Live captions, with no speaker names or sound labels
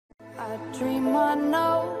A dream I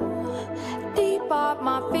know, deep up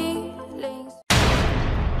my feelings.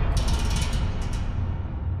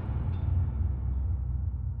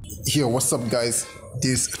 Yo, what's up guys?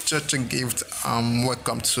 This is Ochoochogift.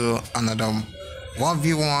 Welcome to another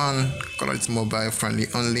 1v1 COD Mobile friendly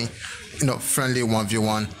only. Friendly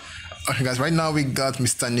 1v1. Okay guys, right now we got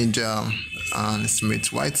Mr. Ninja and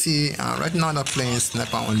Smith YT, and right now they're playing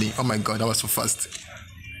sniper only. Oh my god, that was so fast.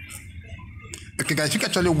 Okay guys, you can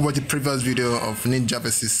actually watch the previous video of Ninja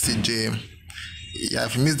versus CJ. Yeah,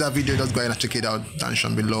 if you missed that video, just go ahead and check it out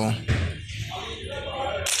down below.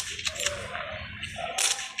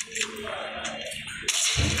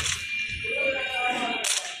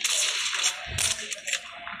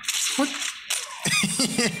 What?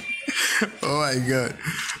 Oh my god.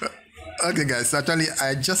 Okay guys, so actually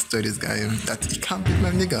I just told this guy that he can't beat my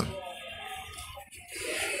nigga.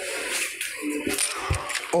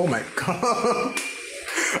 Oh my god.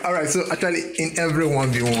 Alright, so actually in every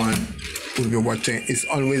 1v1 we'll be watching, it's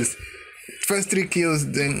always first 3 kills,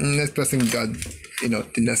 then next person got the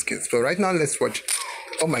next kill. So right now let's watch.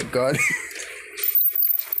 Oh my god. Heads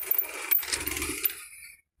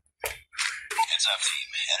up team,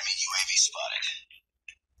 enemy UAV spotted.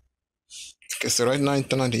 Okay, so right now I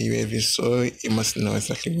turn on the UAV, so you must know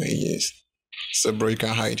exactly where he is. So bro, you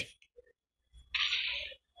can hide.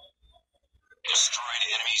 Destroyed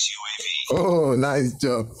enemy's UAV. Oh, nice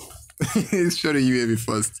job. Let's show the UAV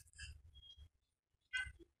first.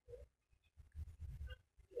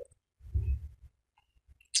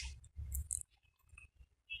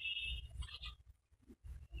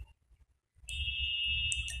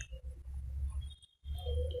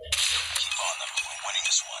 Keep on them, we're winning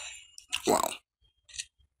this one. Wow.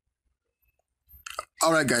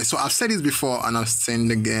 Alright guys, so I've said this before and I'm saying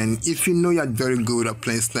it again. If you know you're very good at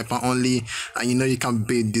playing sniper only and you know you can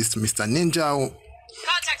beat this Mr. Ninja,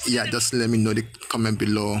 yeah, just let me know in the comment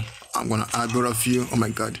below. I'm gonna add both of you. Oh my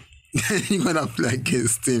god. You're gonna play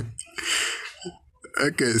against him.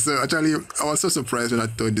 Okay, so actually I was so surprised when I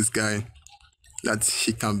told this guy that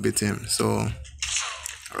he can beat him. So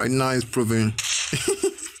right now he's proving.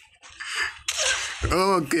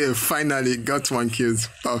 Okay, finally got 1 kill.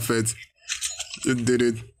 Perfect. You did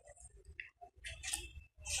it.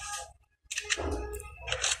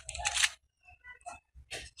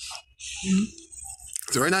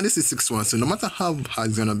 So right now this is 6-1, so no matter how hard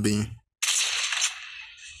it's gonna be. Enemy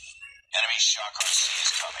shock RC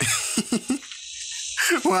is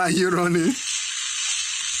coming. Why are you running?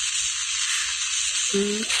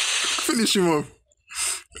 Finish him up.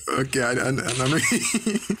 Okay, I know.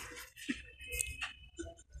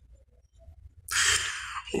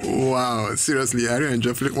 Wow, seriously, I really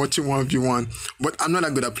enjoy watching 1v1, but I'm not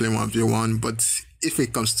that good at playing 1v1. But if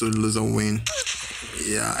it comes to lose or win,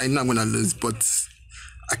 yeah, I know I'm gonna lose, but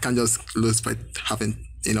I can't just lose by having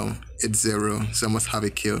 8-0. So I must have a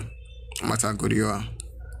kill, no matter how good you are.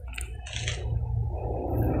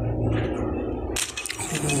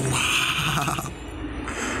 Oh, wow.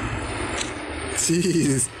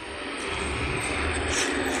 Jeez.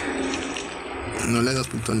 No, let us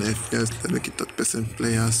put on FPS. Let's make it third-person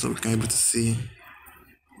player so we can be able to see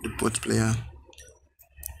the bot player.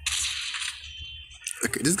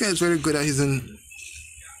 Okay, this guy is very good at using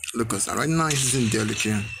Lucas. Right now he's using Duel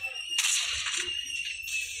here.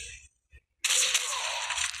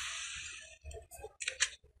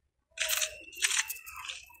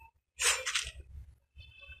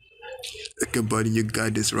 Okay, buddy, you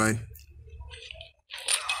got this, right?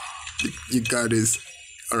 You got this.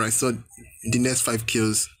 Alright, so the next 5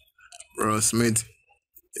 kills, bro, Smith,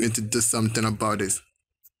 you need to do something about this.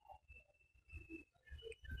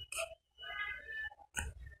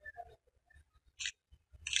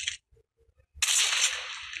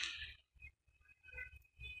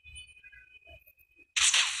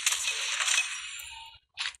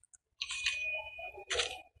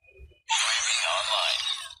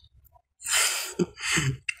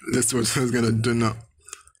 That's what I was gonna do now.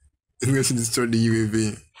 I'm going to destroy the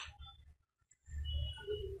UAV.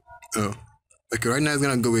 Oh. Okay, right now it's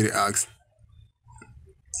gonna go with the axe.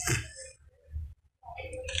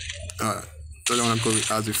 I don't wanna go with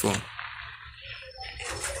axe before.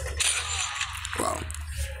 Wow.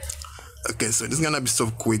 Okay, so this is gonna be so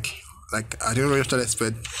quick. Like, I didn't really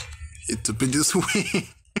expect it to be this way.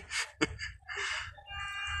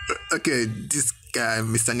 Okay, this guy,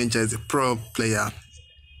 Mr. Ninja, is a pro player.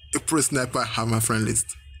 A pro sniper. I have my friend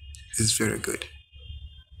list. It's very good.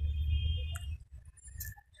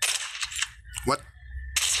 What?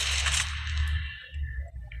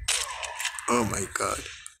 Oh my god.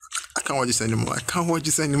 I can't watch this anymore. I can't watch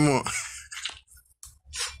this anymore.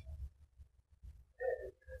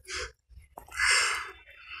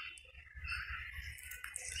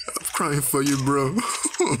 crying for you, bro.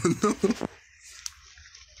 Oh no.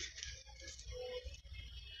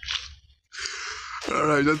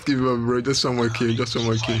 Alright, just give up, bro. Just one more kill. Just one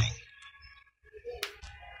more kill.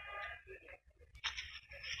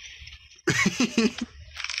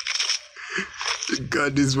 You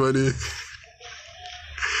got this, buddy.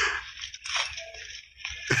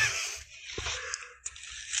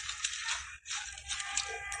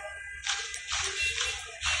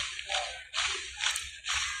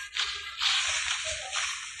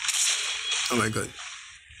 Oh my god.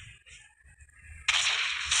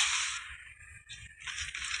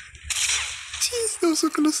 Jeez, that was so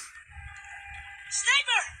close.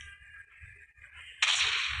 Sniper!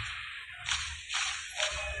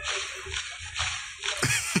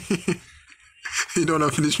 You don't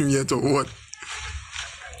want to finish me yet or what?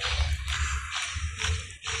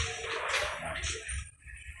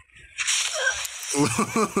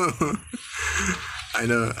 I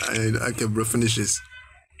know. Okay, bro, finish this.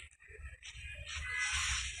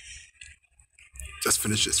 Just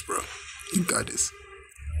finish this, bro. You got this.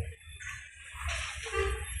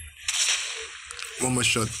 One more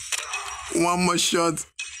shot. One more shot.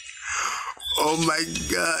 Oh my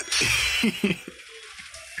god.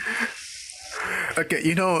 Okay,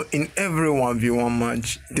 you know, in every 1v1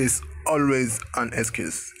 match, there's always an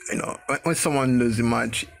excuse. You know, when someone loses a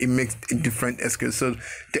match, it makes a different excuse. So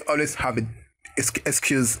they always have an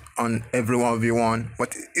excuse on every 1v1.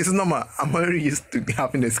 But it's normal. I'm already used to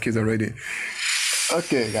having the excuse already.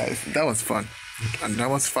 Okay, guys, that was fun. And that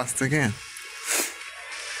was fast again.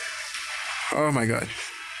 Oh my god.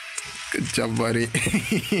 Good job, buddy.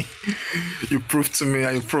 You proved to me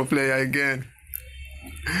I'm a pro player again.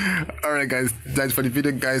 Alright guys, that's for the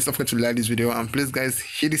video guys. Don't forget to like this video and please guys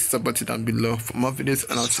hit the sub button down below for more videos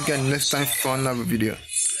and I'll see you guys next time for another video.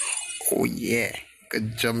 Oh yeah,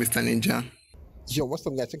 good job Mr. Ninja. Yo, what's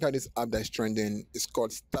up guys, check out this app that's trending. It's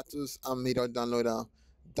called Status and Media Downloader.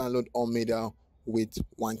 Download all media with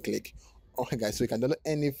one click. Okay guys, so you can download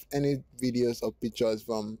any videos or pictures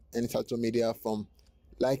from any social media from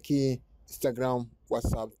Likey, Instagram,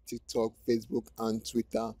 WhatsApp, TikTok, Facebook and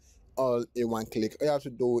Twitter, all in one click. All you have to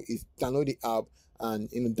do is download the app and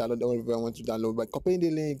download whatever you want to download by copying the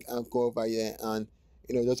link and go over here and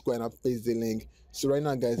just go ahead and paste the link. So right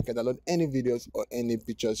now guys, you can download any videos or any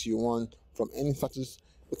pictures you want from any status.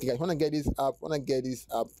 Okay guys, wanna get this app,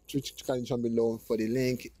 click down below for the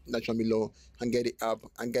link down below and get the app.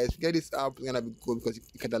 And guys, get this app, it's gonna be good because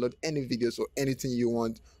you can download any videos or anything you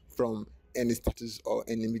want from any status or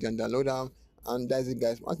any media downloader. And that's it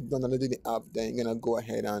guys. Once you download the app, then you're gonna go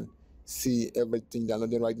ahead and see everything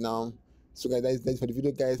downloaded right now. So guys, that's for the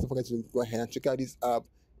video guys. Don't forget to go ahead and check out this app.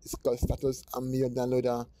 It's called Status and Media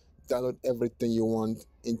Downloader. Download everything you want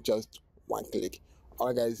in just one click.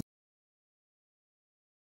 Alright guys.